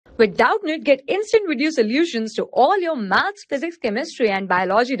With Doubtnut, get instant video solutions to all your maths, physics, chemistry, and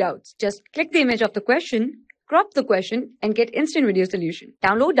biology doubts. Just click the image of the question, crop the question, and get instant video solution.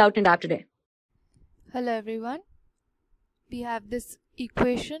 Download Doubtnut app today. Hello everyone. We have this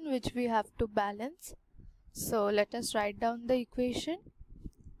equation which we have to balance. So let us write down the equation.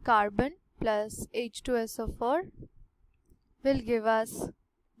 Carbon plus H2SO4 will give us,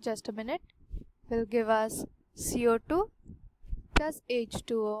 just a minute, will give us CO2 plus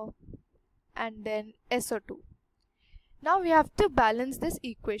H2O and then SO2. Now we have to balance this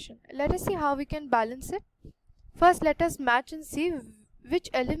equation. Let us see how we can balance it. First, let us match and see which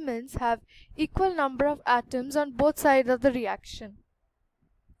elements have equal number of atoms on both sides of the reaction.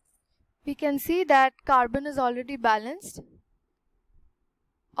 We can see that carbon is already balanced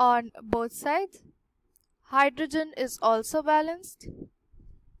on both sides. Hydrogen is also balanced.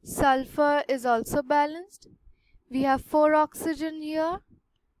 Sulfur is also balanced. We have 4 oxygen here.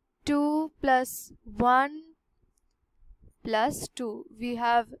 2 plus 1 plus 2. We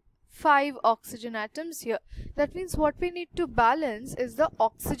have 5 oxygen atoms here. That means what we need to balance is the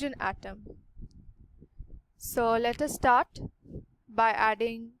oxygen atom. So let us start by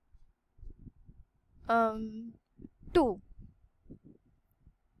adding 2.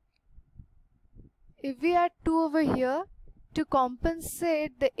 If we add 2 over here, to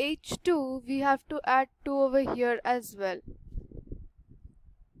compensate the H2, we have to add 2 over here as well.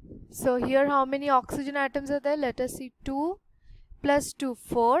 So here how many oxygen atoms are there? Let us see. 2 plus 2,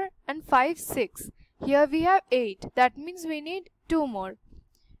 4 and 5, 6. Here we have 8. That means we need 2 more.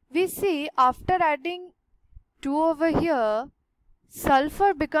 We see after adding 2 over here,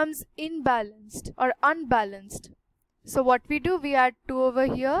 sulfur becomes imbalanced or unbalanced. So what we do, we add 2 over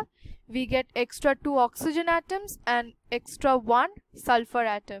here. We get extra 2 oxygen atoms and extra 1 sulfur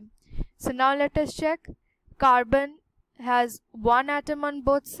atom. So now let us check. Carbon has 1 atom on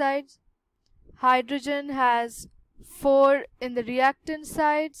both sides. Hydrogen has 4 in the reactant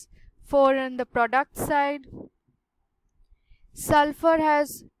sides, 4 in the product side. Sulfur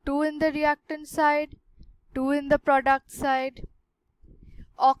has 2 in the reactant side, 2 in the product side.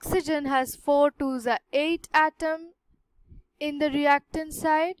 Oxygen has 4 2s are 8 atom in the reactant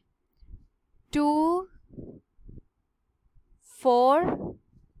side. 2, 4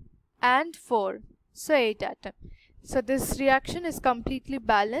 and 4, so 8 atom. So this reaction is completely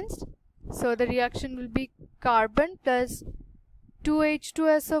balanced. So the reaction will be carbon plus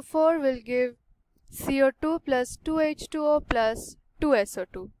 2H2SO4 will give CO2 plus 2H2O plus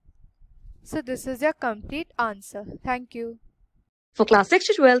 2SO2. So this is your complete answer. Thank you. For class 6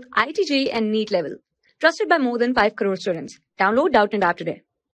 to 12, IIT JEE and NEET level. Trusted by more than 5 crore students. Download Doubtnut app today.